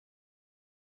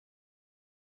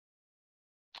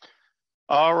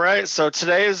All right, so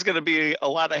today is going to be a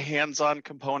lot of hands-on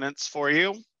components for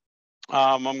you.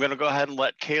 I'm going to go ahead and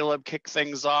let Caleb kick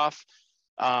things off,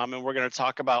 and we're going to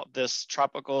talk about this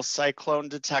tropical cyclone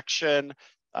detection.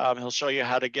 He'll show you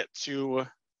how to get to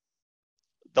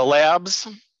the labs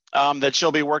that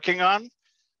you'll be working on,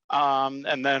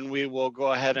 and then we will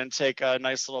go ahead and take a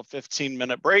nice little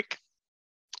 15-minute break,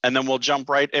 and then we'll jump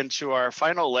right into our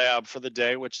final lab for the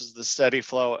day, which is the steady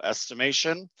flow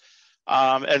estimation.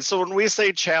 And so when we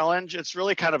say challenge, it's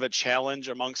really kind of a challenge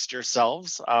amongst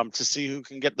yourselves to see who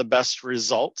can get the best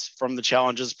results from the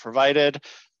challenges provided.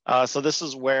 So this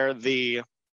is where the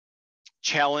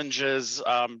challenges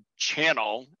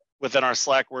channel within our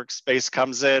Slack workspace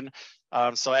comes in.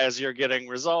 So as you're getting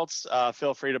results,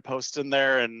 feel free to post in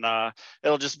there, and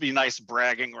it'll just be nice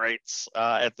bragging rights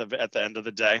at the end of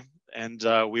the day. And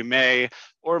we may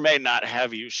or may not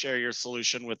have you share your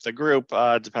solution with the group.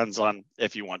 Depends on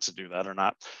if you want to do that or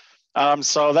not.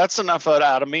 So that's enough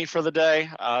out of me for the day.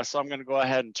 So I'm going to go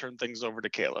ahead and turn things over to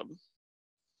Caleb.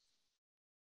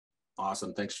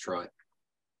 Awesome. Thanks, Troy.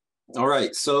 All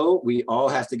right. So we all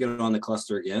have to get on the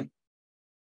cluster again.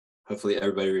 Hopefully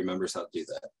everybody remembers how to do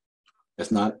that.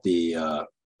 If not, the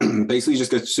basically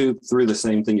just go through the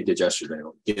same thing you did yesterday.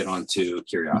 Get onto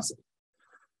Curiosity.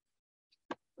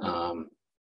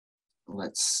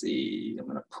 Let's see. I'm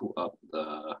going to pull up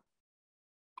the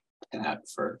tab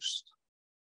first.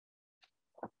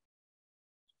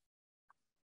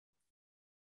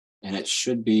 And it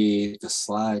should be, the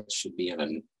slide should be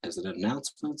is it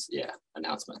announcements? Yeah,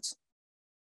 announcements.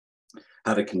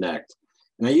 How to connect.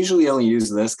 And I usually only use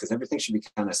this because everything should be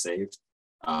kind of saved.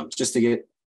 Just to get,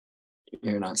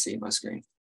 you're not seeing my screen.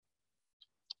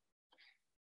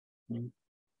 There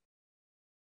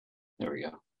we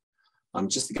go.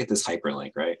 Just to get this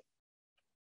hyperlink, right?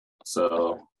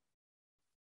 So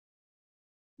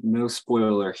no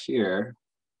spoiler here.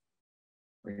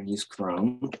 We're going to use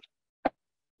Chrome.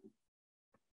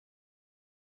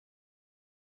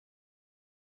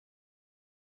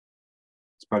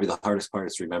 It's probably the hardest part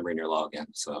is remembering your login.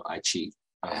 So I cheat.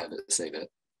 I have it save it.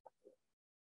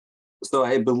 So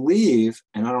I believe,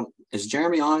 and I don't, is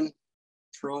Jeremy on,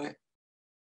 Troy?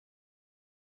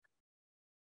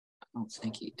 I don't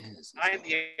think he is. I'm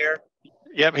here.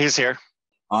 Yep, he's here.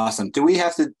 Awesome. Do we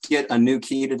have to get a new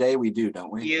key today? We do,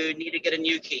 don't we? You need to get a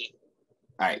new key.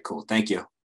 All right, cool. Thank you.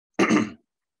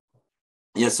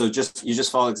 Yeah, so you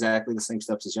just follow exactly the same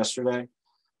steps as yesterday.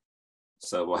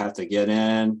 So we'll have to get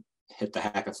in, hit the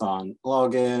hackathon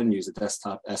login, use a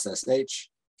desktop SSH.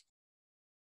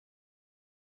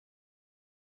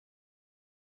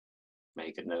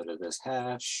 Make a note of this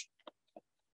hash.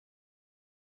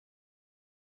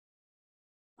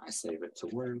 I save it to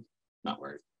Word, not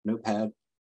Word, Notepad.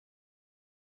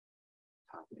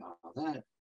 Copy all that.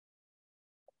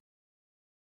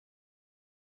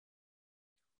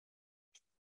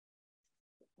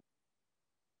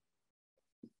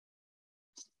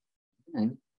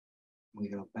 And we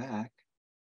go back.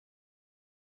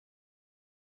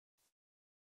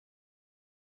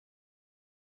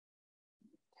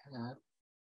 Tab.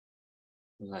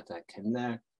 Let that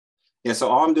connect. Yeah, so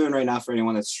all I'm doing right now for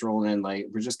anyone that's strolling in late,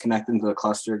 we're just connecting to the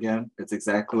cluster again. It's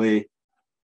exactly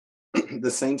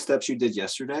the same steps you did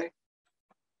yesterday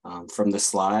from the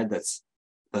slide. That's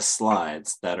the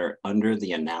slides that are under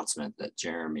the announcement that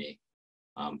Jeremy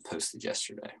posted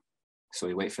yesterday. So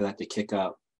we wait for that to kick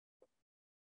up.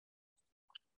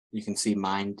 You can see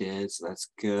mine did, so that's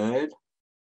good.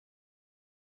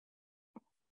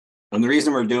 And the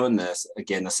reason we're doing this,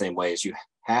 again, the same way, is you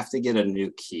have to get a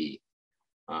new key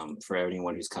for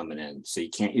anyone who's coming in. So you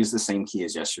can't use the same key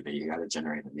as yesterday. You got to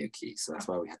generate a new key. So that's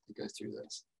why we have to go through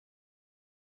this.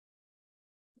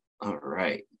 All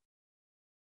right.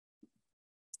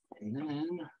 And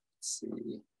then, let's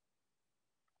see.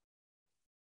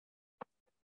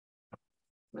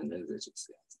 My nose itches.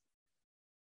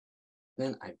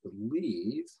 Then I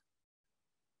believe,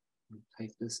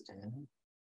 type this in.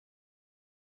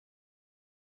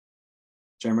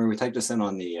 Jeremy, we typed this in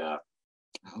on the,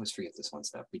 I always forget this one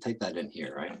step. We type that in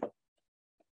here, right?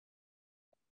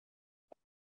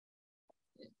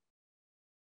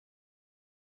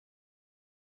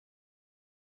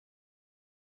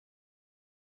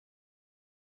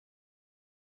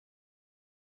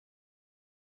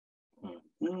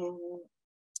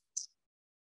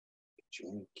 Get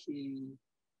your new key.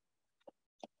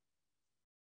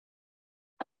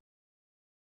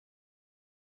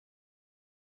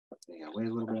 Yeah, wait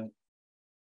a little bit.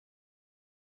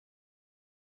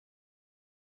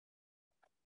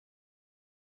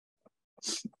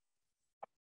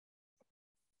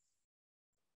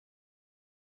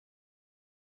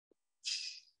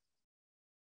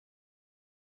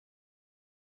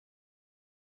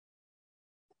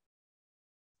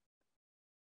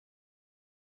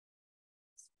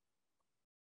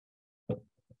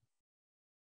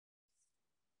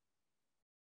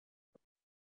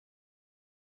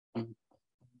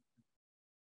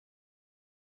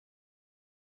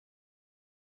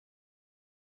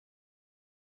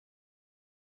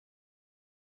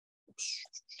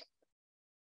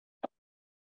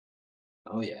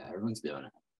 Oh yeah, everyone's doing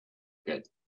it. Good.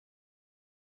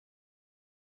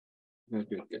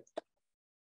 Good.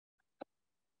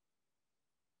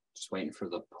 Just waiting for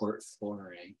the port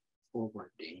forwarding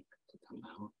to come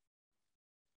out.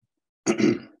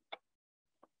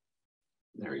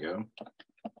 There we go.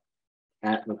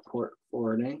 At the port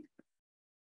forwarding,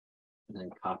 and then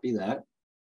copy that.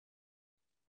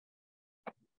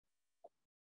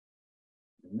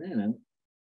 And then,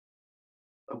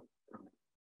 oh,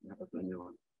 gotta open a new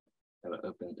one. Gotta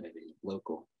open a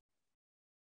local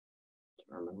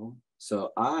terminal.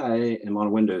 So I am on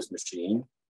a Windows machine.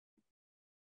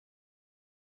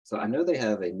 So I know they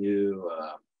have a new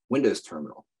Windows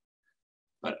terminal,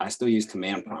 but I still use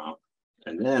command prompt.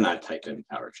 And then I type in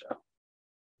PowerShell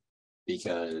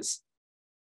because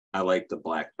I like the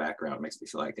black background. It makes me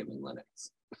feel like I'm in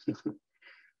Linux.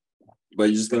 But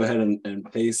you just go ahead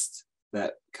and paste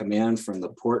that command from the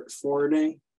port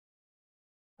forwarding.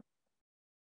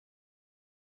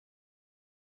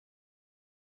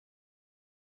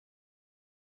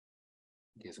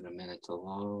 Give it a minute to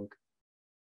log.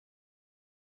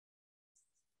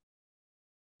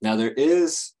 Now there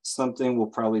is something we'll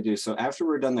probably do. So after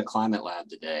we're done the climate lab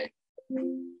today,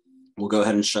 we'll go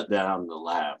ahead and shut down the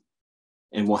lab.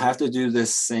 And we'll have to do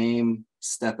this same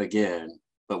step again,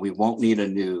 but we won't need a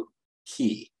new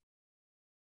key.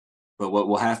 But what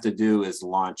we'll have to do is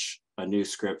launch a new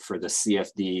script for the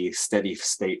CFD steady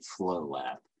state flow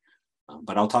lab.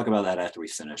 But I'll talk about that after we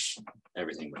finish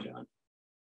everything we're doing.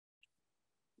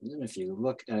 And then if you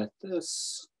look at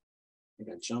this, I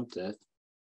think I jumped it.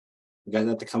 You guys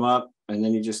have to come up and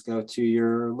then you just go to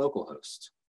your local host.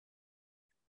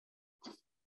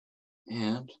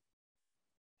 And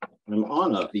I'm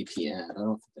on a VPN. I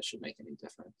don't think that should make any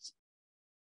difference.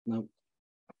 Nope.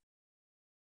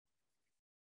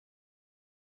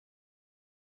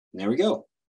 And there we go.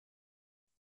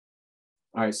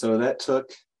 All right, so that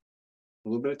took a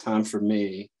little bit of time for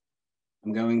me.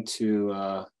 I'm going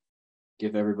to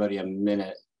give everybody a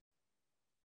minute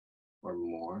or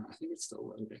more. I think it's still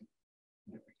loading.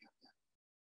 There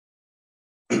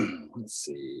we go. Let's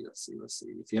see.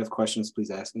 If you have questions,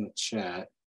 please ask in the chat.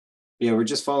 Yeah, we're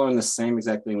just following the same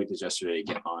exact thing we did yesterday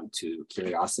to get on to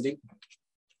Curiosity.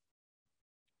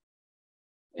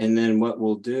 And then what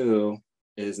we'll do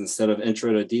is instead of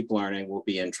intro to deep learning, we'll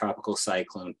be in tropical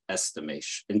cyclone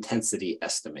estimation, intensity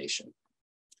estimation.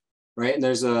 Right, and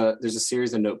there's a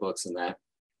series of notebooks in that.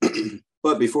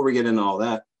 But before we get into all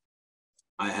that,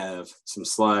 I have some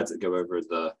slides that go over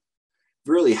the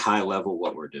really high level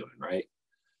what we're doing, right?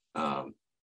 Kind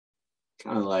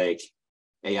of like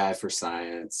AI for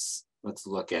science. Let's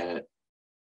look at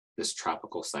this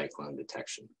tropical cyclone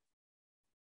detection.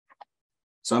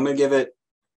 So I'm going to give it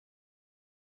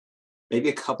maybe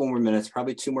a couple more minutes,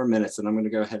 probably 2 more minutes, and I'm going to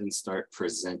go ahead and start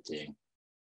presenting.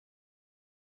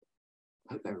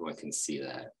 I hope everyone can see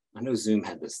that. I know Zoom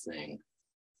had this thing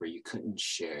where you couldn't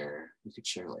share. You could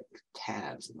share like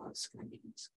tabs and not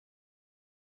screens.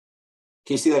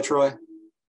 Can you see that, Troy?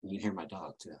 You can hear my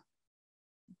dog too.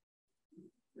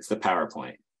 It's the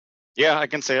PowerPoint. Yeah, I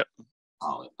can see it.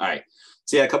 All right.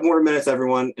 So yeah, a couple more minutes,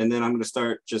 everyone, and then I'm going to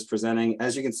start just presenting.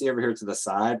 As you can see over here to the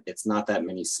side, it's not that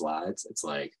many slides. It's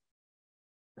like,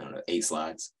 I don't know, 8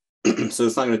 slides. So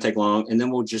it's not going to take long. And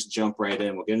then we'll just jump right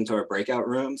in. We'll get into our breakout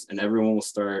rooms and everyone will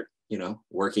start, you know,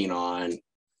 working on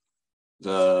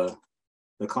the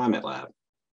climate lab.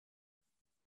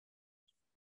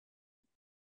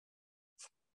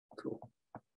 Cool.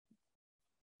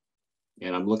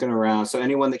 And I'm looking around. So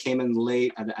anyone that came in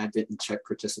late, I didn't check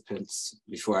participants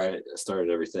before I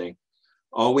started everything.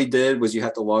 All we did was you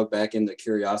have to log back into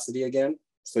Curiosity again.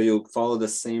 So you'll follow the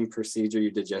same procedure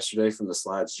you did yesterday from the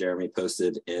slides Jeremy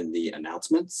posted in the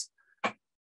announcements.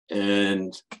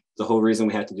 And the whole reason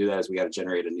we had to do that is we got to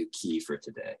generate a new key for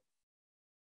today.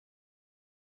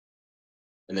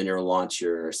 And then you'll launch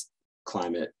your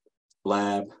climate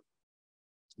lab and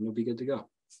you'll be good to go.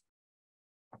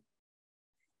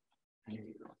 There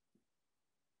you go.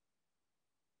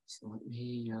 So let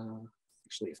me,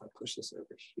 actually, if I push this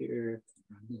over here,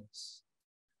 run this.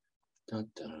 Dun,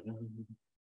 dun, dun.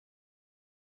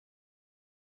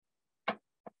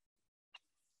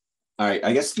 All right,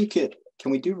 I guess you could,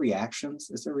 can we do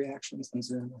reactions? Is there reactions in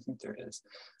Zoom? I think there is.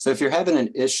 So if you're having an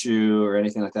issue or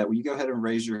anything like that, will you go ahead and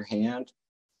raise your hand?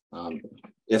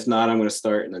 If not, I'm going to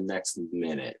start in the next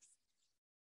minute.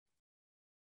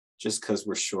 Just because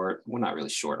we're short, we're not really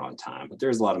short on time, but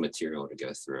there's a lot of material to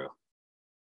go through.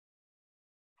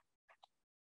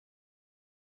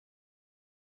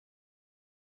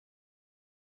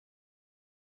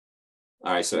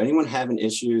 All right, so anyone having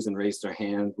issues and raise their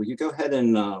hand, will you go ahead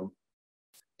and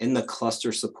in the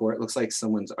cluster support, looks like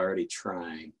someone's already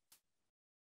trying.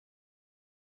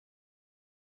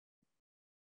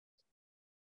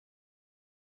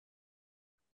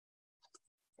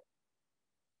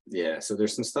 Yeah, so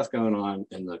there's some stuff going on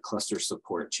in the cluster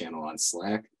support channel on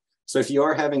Slack. So if you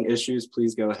are having issues,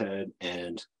 please go ahead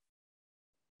and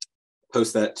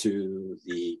post that to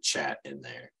the chat in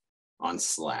there on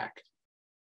Slack.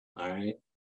 All right.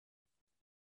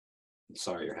 I'm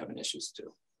sorry you're having issues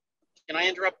too. Can I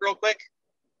interrupt real quick?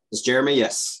 Is Jeremy?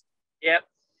 Yes. Yep.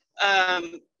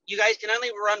 You guys can only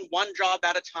run one job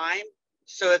at a time.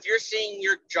 So if you're seeing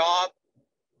your job,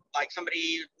 like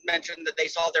somebody mentioned that they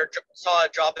saw a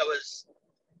job that was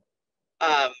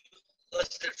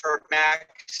listed for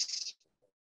max.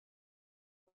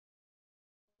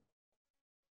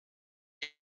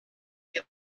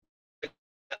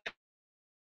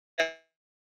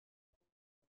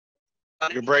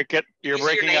 You're breaking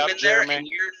up, Jeremy. And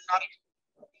you're not.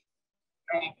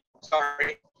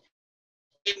 Sorry.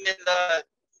 Even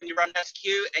when you run SQ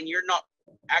and you're not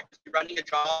actively running a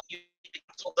job, you need to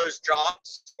cancel those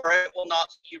jobs, or it will not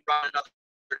let you run another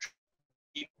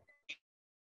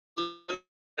job.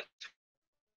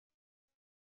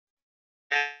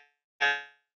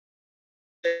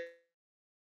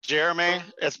 Jeremy,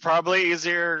 it's probably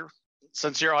easier,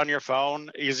 since you're on your phone,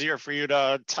 easier for you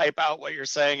to type out what you're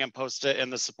saying and post it in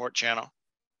the support channel.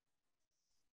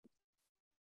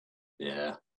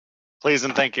 Yeah. Please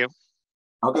and thank you.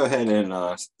 I'll go ahead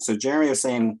and, so Jeremy was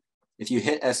saying, if you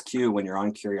hit SQ when you're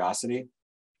on Curiosity,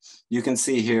 you can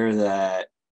see here that,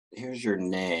 here's your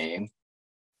name.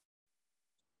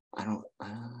 Yeah.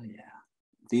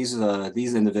 These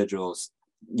individuals,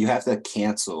 you have to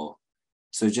cancel.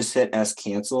 So just hit S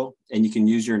cancel and you can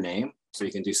use your name. So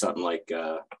you can do something like,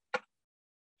 I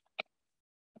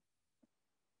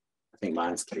think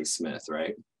mine's K Smith,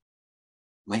 right?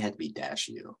 Might have to be dash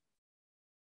U.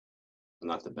 I'm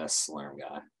not the best Slurm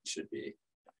guy, should be.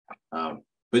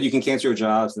 But you can cancel your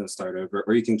jobs and then start over,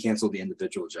 or you can cancel the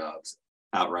individual jobs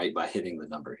outright by hitting the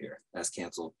number here. That's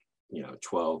canceled,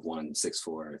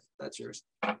 12-1-6-4, if that's yours.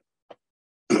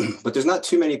 But there's not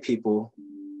too many people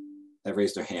that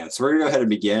raised their hands. So we're gonna go ahead and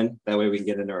begin. That way we can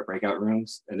get into our breakout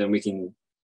rooms and then we can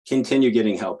continue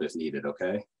getting help if needed,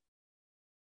 okay?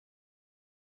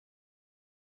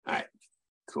 All right,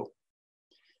 cool.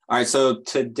 All right, so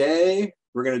today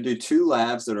we're gonna do 2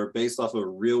 labs that are based off of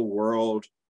real world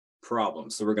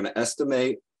problems. So we're gonna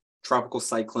estimate tropical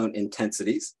cyclone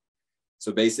intensities.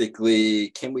 So basically,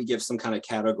 can we give some kind of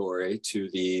category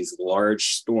to these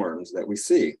large storms that we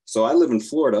see? So I live in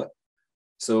Florida,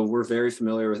 so we're very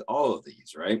familiar with all of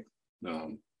these, right?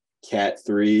 Cat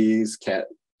 3s, Cat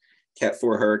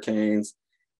 4 hurricanes.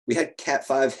 We had Cat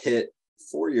 5 hit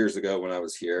 4 years ago when I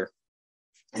was here,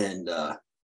 and I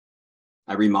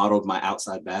remodeled my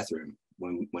outside bathroom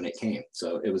when it came.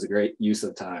 So it was a great use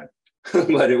of time,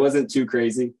 but it wasn't too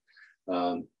crazy.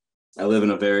 I live in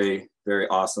a very, very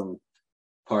awesome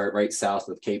part right south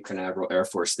of Cape Canaveral Air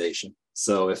Force Station.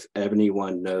 So if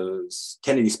anyone knows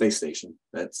Kennedy Space Station,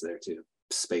 that's there too,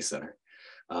 Space Center.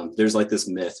 There's like this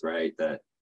myth, right?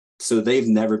 So they've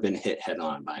never been hit head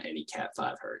on by any Cat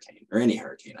 5 hurricane or any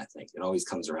hurricane, I think. It always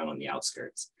comes around on the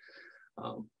outskirts.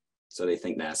 So they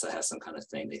think NASA has some kind of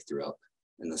thing they threw up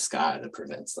in the sky to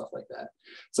prevent stuff like that.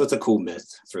 So it's a cool myth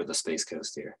for the Space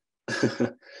Coast here.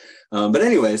 But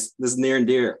anyways, this is near and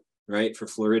dear, right? For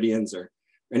Floridians or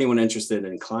anyone interested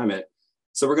in climate.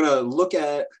 So we're gonna look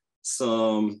at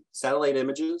some satellite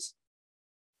images,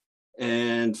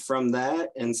 and from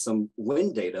that and some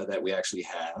wind data that we actually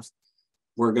have,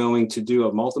 we're going to do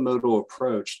a multimodal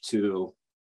approach to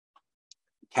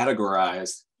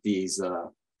categorize these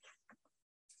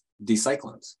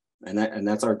cyclones. And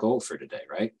that's our goal for today,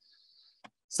 right?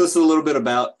 So this is a little bit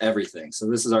about everything. So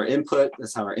this is our input.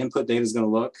 That's how our input data is gonna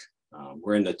look.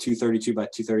 We're in the 232 by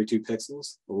 232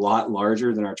 pixels, a lot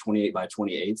larger than our 28 by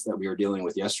 28s that we were dealing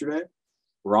with yesterday.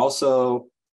 We're also,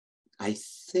 I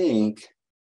think,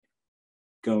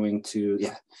 going to,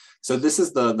 yeah. So this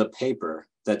is the paper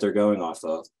that they're going off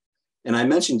of. And I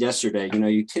mentioned yesterday,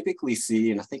 you typically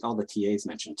see, and I think all the TAs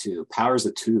mentioned too, powers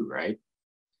of 2, right?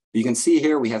 You can see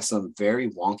here we have some very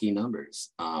wonky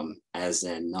numbers, as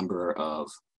in number of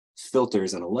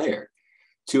filters in a layer,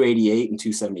 288 and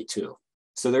 272.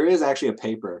 So there is actually a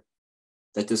paper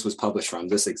that this was published from,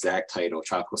 this exact title,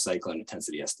 Tropical Cyclone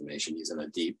Intensity Estimation using a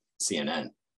deep CNN.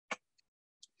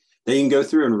 Then you can go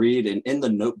through and read, and in the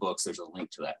notebooks, there's a link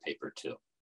to that paper too.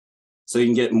 So you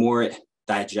can get more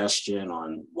digestion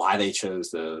on why they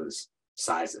chose those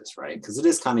sizes, right? Because it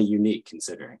is kind of unique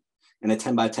considering. and a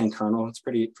 10 by 10 kernel. It's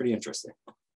pretty interesting.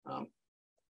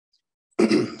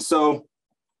 So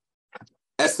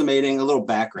estimating, a little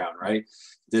background, right?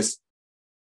 This,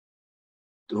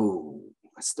 oh,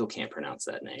 I still can't pronounce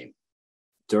that name.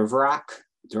 Dvorak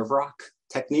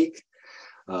technique.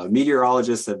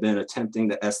 Meteorologists have been attempting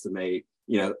to estimate,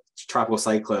 tropical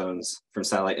cyclones from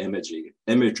satellite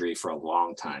imagery for a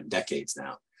long time, decades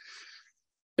now.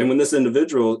 And when this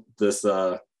individual, this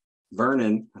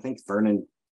Vernon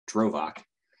Dvorak,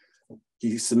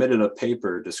 he submitted a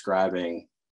paper describing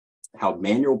how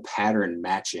manual pattern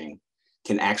matching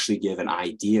can actually give an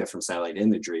idea from satellite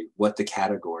imagery what the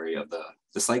category of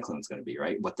the cyclone is going to be,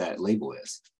 right? What that label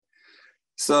is.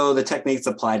 So the technique's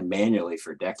applied manually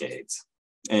for decades.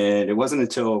 And it wasn't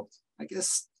until, I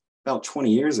guess, about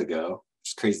 20 years ago, which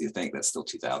is crazy to think that's still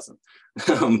 2000,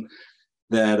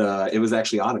 that it was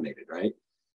actually automated, right?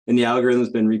 And the algorithm's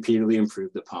been repeatedly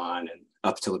improved upon, and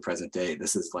up till the present day,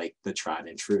 this is like the tried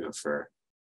and true for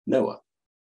NOAA.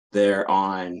 They're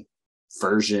on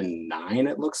version 9,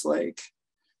 it looks like,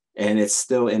 and it's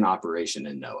still in operation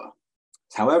in NOAA.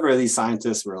 However, these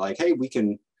scientists were like, hey, we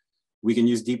can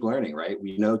use deep learning, right?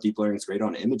 We know deep learning is great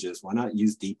on images. Why not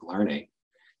use deep learning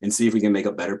and see if we can make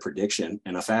a better prediction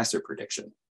and a faster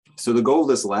prediction? So the goal of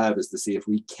this lab is to see if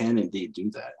we can indeed do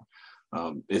that.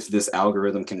 If this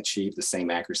algorithm can achieve the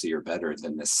same accuracy or better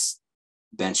than this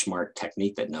benchmark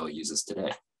technique that NOAA uses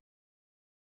today.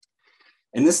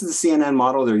 And this is the CNN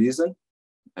model they're using.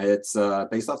 It's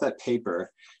based off that paper,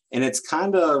 and it's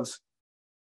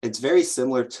very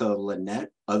similar to LINET,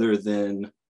 other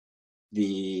than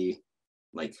this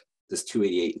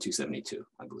 288 and 272,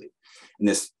 I believe, and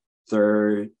this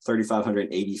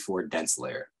 3584 dense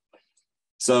layer.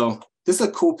 So this is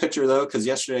a cool picture though, because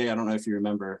yesterday, I don't know if you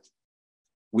remember,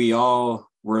 we all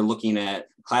were looking at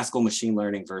classical machine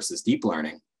learning versus deep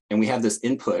learning, and we have this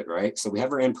input, right? So we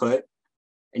have our input,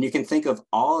 and you can think of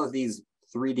all of these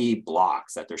 3D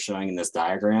blocks that they're showing in this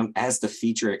diagram as the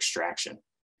feature extraction,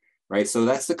 right? So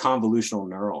that's the convolutional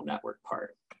neural network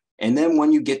part. And then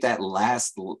when you get that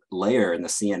last layer in the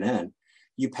CNN,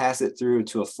 you pass it through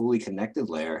to a fully connected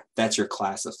layer. That's your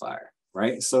classifier,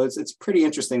 right? So it's pretty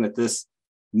interesting that this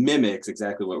mimics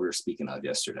exactly what we were speaking of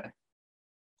yesterday.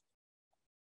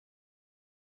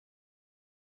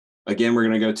 Again, we're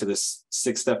going to go to this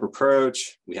 6-step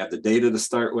approach. We have the data to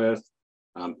start with,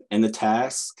 and the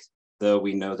task. Though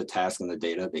we know the task and the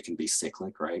data, they can be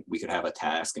cyclic, right? We could have a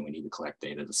task and we need to collect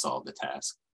data to solve the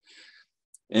task.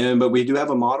 But we do have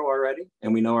a model already,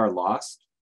 and we know our loss.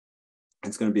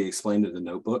 It's going to be explained in the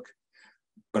notebook,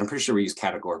 but I'm pretty sure we use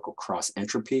categorical cross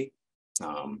entropy.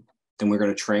 Then we're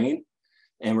going to train,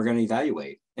 and we're going to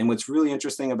evaluate. And what's really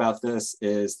interesting about this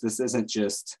is this isn't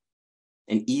just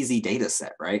an easy data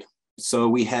set, right? So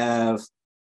we have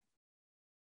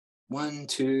 5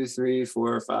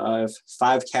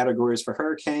 categories for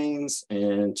hurricanes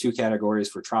and 2 categories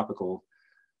for tropical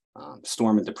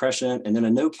storm and depression, and then a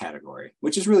no category,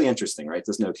 which is really interesting, right?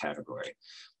 This no category.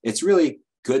 It's really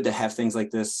good to have things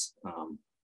like this,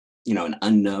 an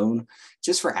unknown,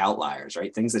 just for outliers,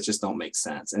 right? Things that just don't make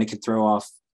sense. And it can throw off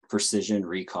precision,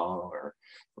 recall,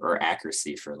 or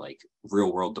accuracy for like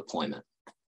real world deployment.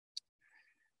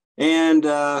 And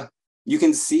you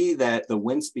can see that the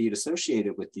wind speed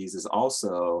associated with these is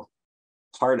also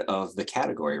part of the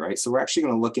category, right? So we're actually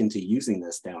going to look into using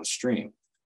this downstream.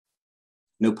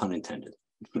 No pun intended.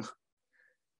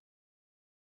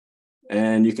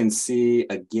 And you can see,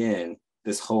 again,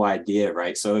 this whole idea,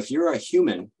 right? So if you're a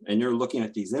human and you're looking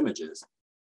at these images,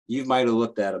 you might have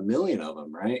looked at 1 million of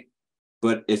them, right?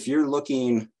 But if you're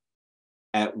looking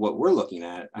at what we're looking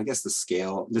at, I guess the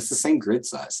scale, this is the same grid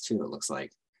size too, it looks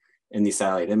like, in these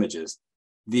satellite images.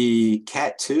 The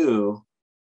Cat 2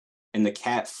 and the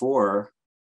Cat 4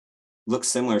 look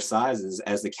similar sizes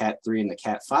as the Cat 3 and the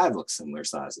Cat 5 look similar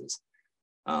sizes.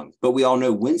 But we all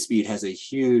know wind speed has a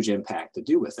huge impact to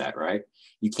do with that, right?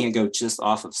 You can't go just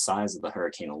off of size of the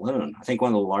hurricane alone. I think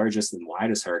one of the largest and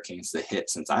widest hurricanes to hit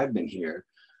since I've been here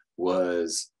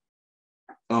was,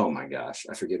 oh my gosh,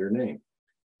 I forget her name.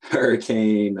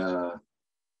 Hurricane,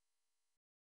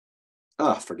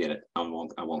 forget it. I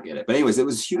won't get it. But anyways, it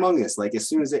was humongous. Like as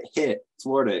soon as it hit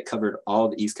Florida, it covered all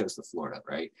the east coast of Florida,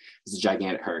 right? It was a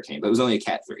gigantic hurricane, but it was only a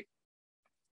Cat 3.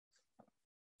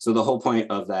 So the whole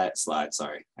point of that slide,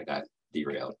 sorry, I got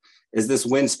derailed, is this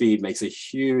wind speed makes a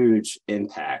huge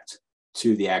impact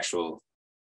to the actual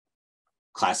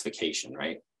classification,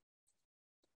 right?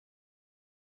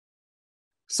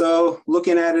 So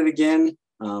looking at it again,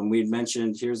 we'd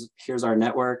mentioned here's our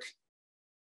network,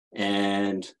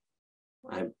 and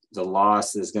the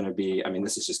loss is going to be, I mean,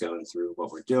 this is just going through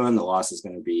what we're doing. The loss is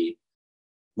going to be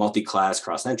multi-class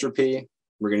cross entropy.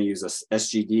 We're going to use a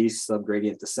SGD,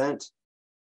 subgradient descent.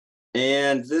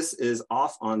 And this is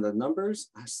off on the numbers.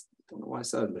 I don't know why I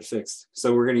said they're fixed.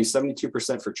 So we're going to use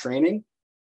 72% for training.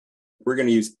 We're going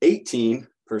to use 18%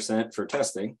 for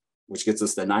testing, which gets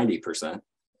us to 90%.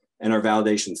 And our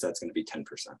validation set's going to be 10%.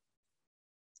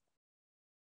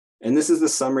 And this is the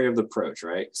summary of the approach,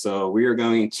 right? So we are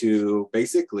going to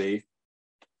basically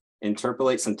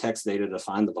interpolate some text data to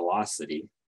find the velocity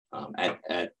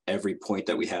at every point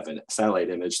that we have a satellite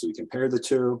image, so we compare the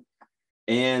two.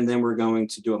 And then we're going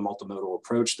to do a multimodal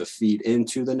approach to feed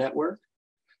into the network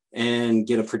and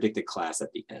get a predicted class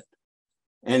at the end.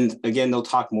 And again, they'll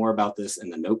talk more about this in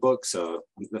the notebook, so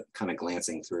I'm kind of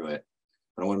glancing through it,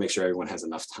 but I want to make sure everyone has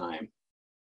enough time.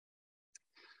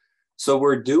 So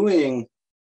we're doing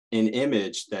an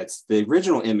image that's, the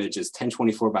original image is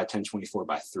 1024 by 1024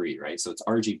 by 3, right? So it's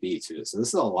RGB too. So this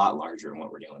is a lot larger than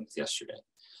what we're dealing with yesterday.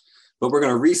 But we're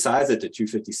going to resize it to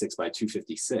 256 by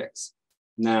 256.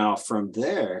 Now from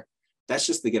there, that's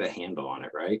just to get a handle on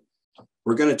it, right?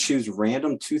 We're going to choose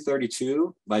random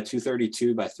 232 by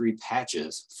 232 by 3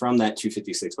 patches from that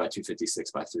 256 by 256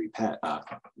 by 3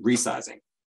 resizing.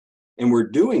 And we're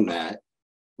doing that,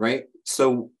 right?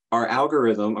 So our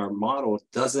algorithm, our model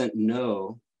doesn't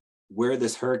know where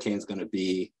this hurricane is going to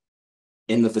be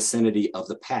in the vicinity of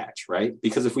the patch, right?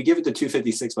 Because if we give it to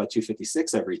 256 by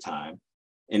 256 every time,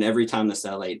 and every time the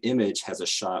satellite image has a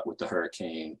shot with the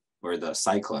hurricane or the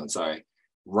cyclone, sorry,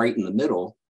 right in the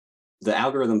middle, the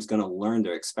algorithm's going to learn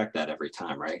to expect that every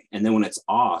time, right? And then when it's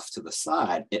off to the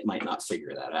side, it might not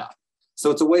figure that out.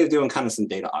 So it's a way of doing kind of some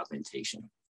data augmentation.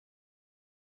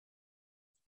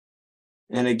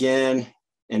 And again,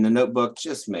 in the notebook,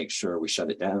 just make sure we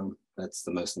shut it down. That's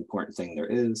the most important thing there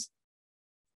is.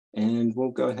 And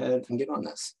we'll go ahead and get on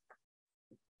this.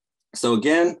 So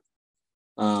again,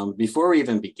 before we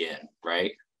even begin,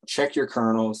 right, check your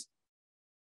kernels.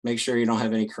 Make sure you don't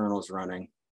have any kernels running.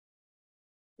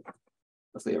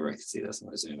 Hopefully everyone can see this. I'm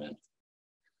gonna zoom in.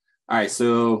 All right,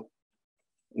 so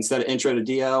instead of intro to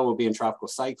DL, we'll be in tropical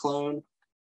cyclone.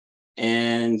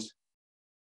 And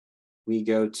we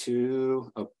go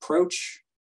to approach.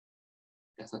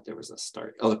 I thought there was a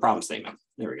start. Oh, the problem statement.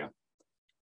 There we go.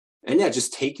 And yeah,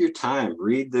 just take your time,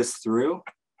 read this through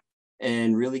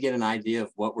and really get an idea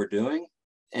of what we're doing.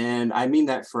 And I mean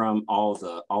that from all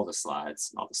the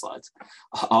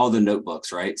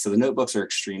notebooks, right? So the notebooks are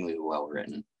extremely well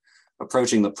written.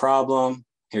 Approaching the problem,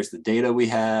 here's the data we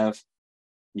have.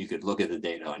 You could look at the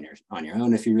data on your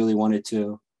own if you really wanted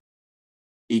to.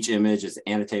 Each image is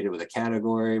annotated with a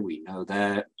category, we know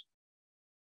that,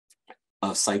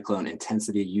 of cyclone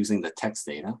intensity using the text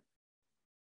data,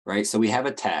 right? So we have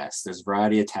a task, there's a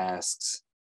variety of tasks,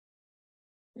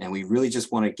 and we really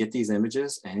just want to get these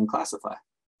images and classify.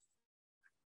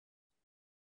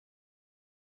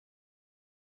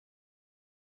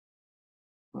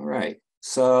 All right,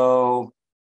 so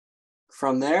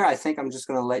from there, I think I'm just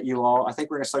going to let you all, I think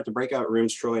we're going to start the breakout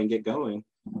rooms, Troy, and get going.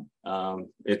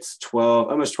 It's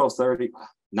almost 12:30,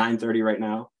 9:30 right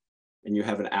now, and you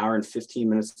have an hour and 15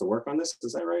 minutes to work on this.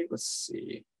 Is that right? Let's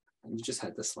see. You just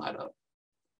had this slide up.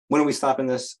 When are we stopping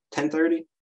this? 10:30?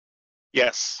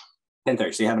 Yes.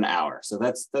 10:30. So you have an hour. So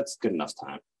that's good enough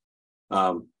time.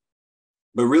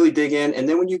 But really dig in. And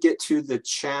then when you get to the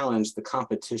challenge, the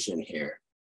competition here,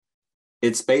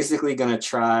 it's basically going to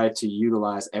try to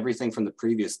utilize everything from the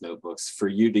previous notebooks for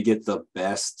you to get the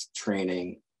best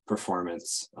training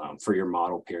performance for your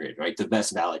model period, right? The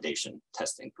best validation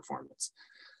testing performance.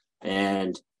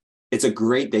 And it's a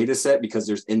great data set because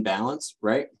there's imbalance,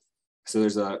 right? So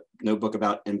there's a notebook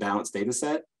about imbalanced data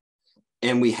set.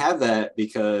 And we have that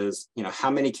because, you know,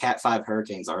 how many Cat 5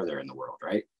 hurricanes are there in the world,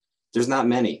 right? There's not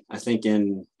many. I think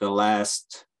in the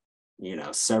last, you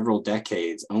know, several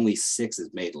decades, only 6 has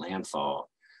made landfall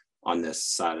on this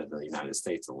side of the United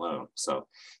States alone. So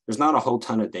there's not a whole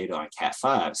ton of data on Cat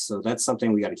 5. So that's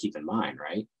something we got to keep in mind,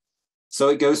 right? So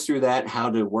it goes through that, how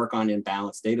to work on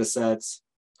imbalanced data sets,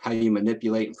 how you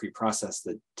manipulate and pre-process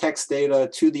the text data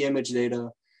to the image data.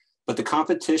 But the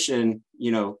competition,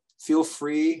 you know, feel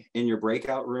free in your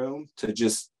breakout room to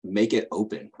just make it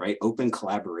open, right? Open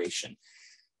collaboration.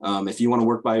 If you want to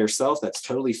work by yourself, that's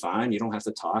totally fine. You don't have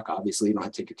to talk. Obviously, you don't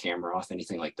have to take your camera off,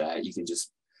 anything like that. You can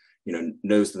just, you know,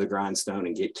 nose to the grindstone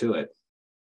and get to it.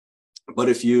 But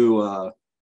if you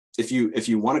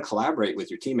want to collaborate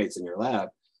with your teammates in your lab,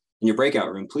 in your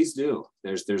breakout room, please do.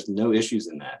 There's no issues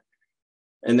in that.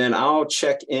 And then I'll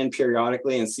check in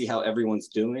periodically and see how everyone's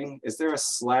doing. Is there a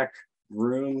Slack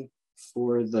room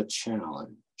for the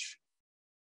challenge?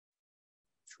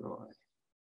 Troy.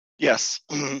 Yes,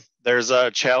 there's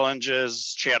a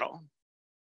challenges channel.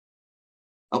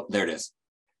 Oh, there it is.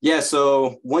 Yeah,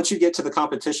 so once you get to the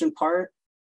competition part,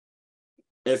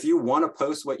 if you want to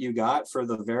post what you got for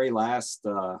the very last,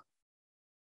 where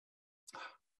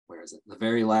is it? The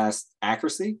very last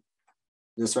accuracy,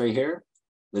 this right here,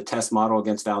 the test model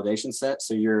against validation set.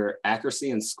 So your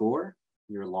accuracy and score,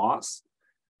 your loss,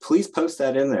 please post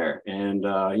that in there. And,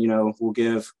 you know, we'll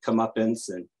give comeuppance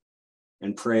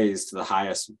and praise to the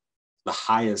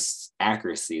highest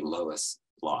accuracy, lowest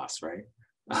loss, right?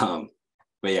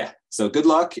 But yeah, so good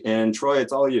luck. And Troy,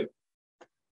 it's all you.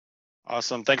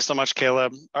 Awesome. Thanks so much,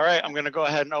 Caleb. All right, I'm going to go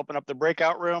ahead and open up the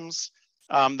breakout rooms.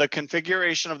 The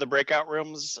configuration of the breakout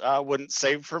rooms wouldn't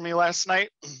save for me last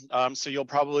night. So you'll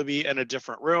probably be in a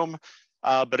different room.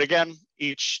 But again,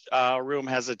 each room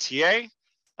has a TA.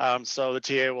 So the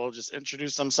TA will just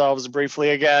introduce themselves briefly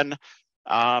again.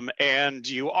 And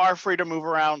you are free to move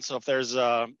around. So if there's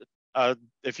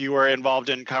if you were involved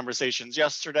in conversations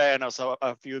yesterday, I know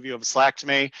a few of you have Slacked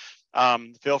me.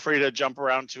 Feel free to jump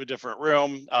around to a different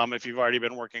room. If you've already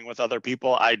been working with other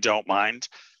people, I don't mind.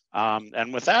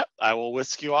 And with that, I will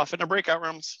whisk you off into breakout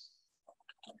rooms.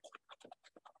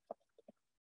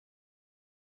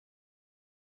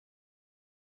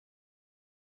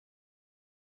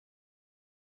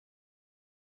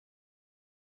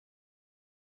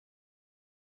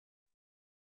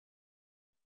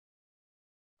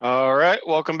 All right,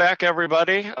 welcome back,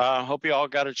 everybody. Hope you all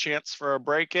got a chance for a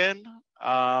break-in.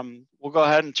 We'll go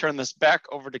ahead and turn this back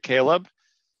over to Caleb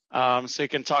so you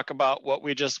can talk about what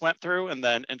we just went through and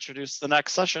then introduce the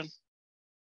next session.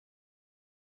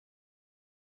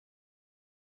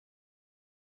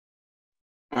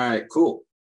 All right, cool.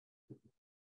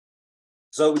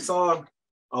 So we saw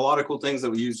a lot of cool things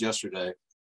that we used yesterday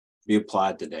be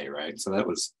applied today, right? So that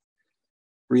was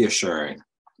reassuring.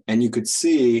 And you could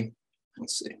see,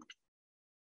 let's see.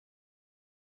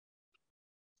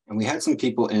 And we had some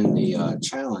people in the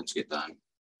challenge get done.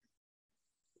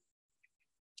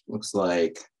 Looks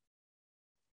like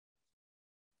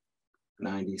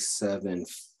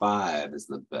 97.5 is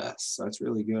the best. So that's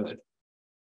really good.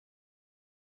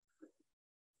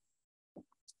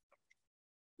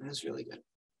 That's really good.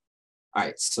 All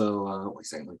right, so wait a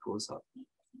second, let me pull this up.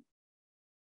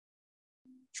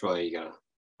 Troy,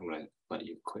 I'm gonna let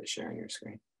you quit sharing your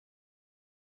screen.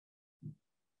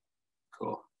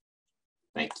 Cool,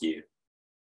 thank you.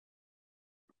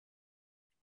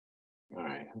 All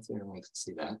right, hopefully everyone can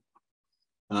see that.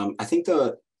 I think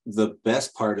the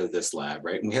best part of this lab,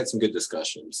 right, and we had some good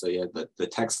discussion. So yeah, the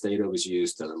text data was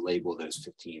used to label those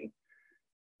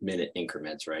 15-minute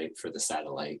increments, right, for the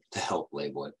satellite to help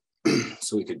label it.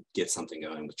 So we could get something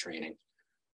going with training.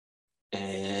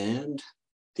 And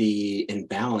the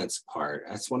imbalance part,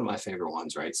 that's one of my favorite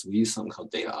ones, right? So we use something called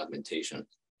data augmentation.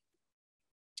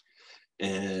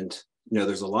 And, you know,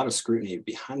 there's a lot of scrutiny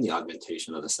behind the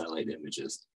augmentation of the satellite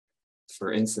images.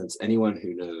 For instance, anyone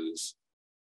who knows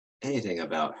anything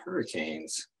about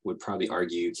hurricanes would probably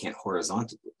argue you can't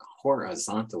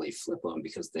horizontally flip them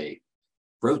because they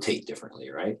rotate differently,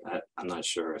 right? I'm not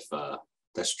sure if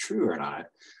that's true or not.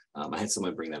 I had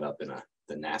someone bring that up in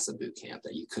the NASA boot camp,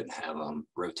 that you couldn't have them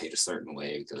rotate a certain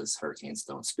way because hurricanes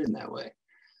don't spin that way.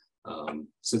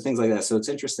 So things like that. So it's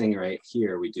interesting, right?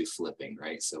 Here we do flipping,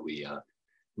 right? So we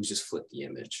just flip the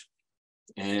image,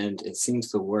 and it seems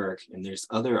to work. And there's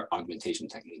other augmentation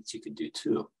techniques you could do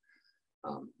too.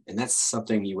 And that's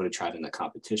something you would have tried in the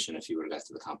competition if you would have got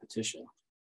to the competition.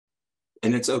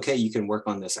 And it's okay, you can work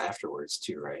on this afterwards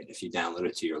too, right? If you download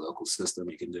it to your local system,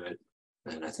 you can do it.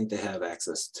 And I think they have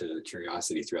access to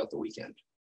Curiosity throughout the weekend.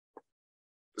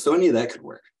 So any of that could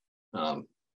work.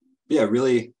 Yeah,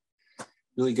 really,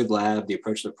 really good lab. The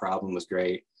approach to the problem was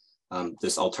great.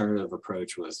 This alternative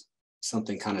approach was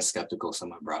something kind of skeptical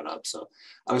someone brought up. So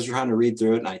I was trying to read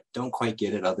through it and I don't quite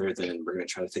get it, other than we're going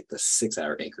to try to take the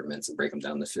 6-hour increments and break them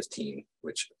down to 15,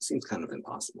 which seems kind of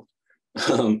impossible.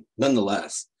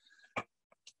 Nonetheless,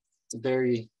 it's a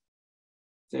very,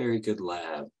 very good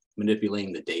lab,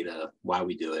 manipulating the data, why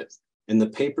we do it. And the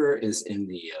paper is in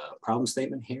the problem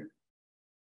statement here.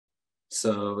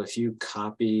 So if you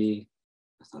copy,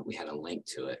 I thought we had a link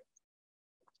to it.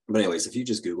 But anyways, if you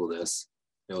just Google this,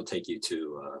 it'll take you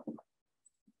to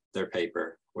their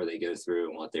paper where they go through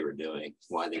and what they were doing,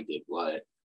 why they did what,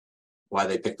 why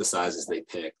they picked the sizes they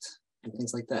picked, and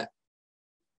things like that.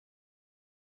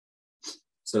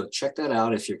 So check that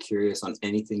out if you're curious on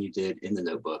anything you did in the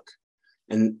notebook.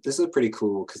 And this is pretty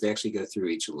cool because they actually go through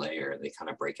each layer. They kind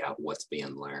of break out what's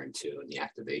being learned too in the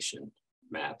activation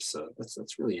map. So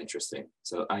that's really interesting.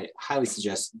 So I highly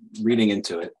suggest reading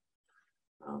into it.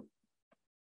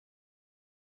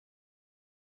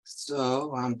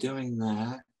 So I'm doing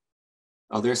that.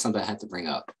 Oh, there's something I had to bring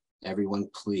up. everyone,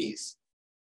 please,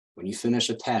 when you finish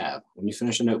a tab, when you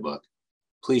finish a notebook,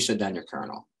 please shut down your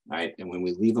kernel, right? And when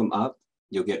we leave them up,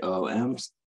 you'll get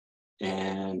OOMs.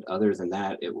 And other than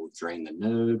that, it will drain the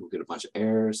node, we'll get a bunch of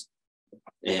errors,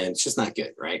 and it's just not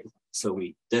good, right? So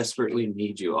we desperately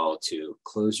need you all to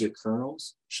close your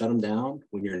kernels, shut them down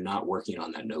when you're not working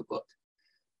on that notebook.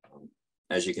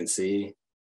 As you can see,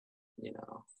 you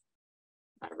know,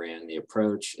 I ran the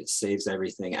approach. It saves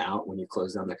everything out when you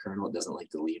close down the kernel. It doesn't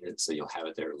like delete it, so you'll have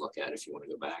it there to look at if you want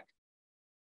to go back.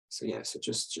 So yeah, so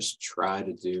just try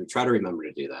to remember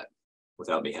to do that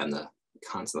without me having to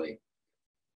constantly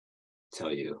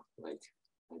tell you, like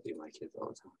I do my kids all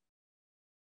the time.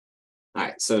 All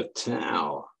right, so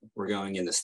now we're going into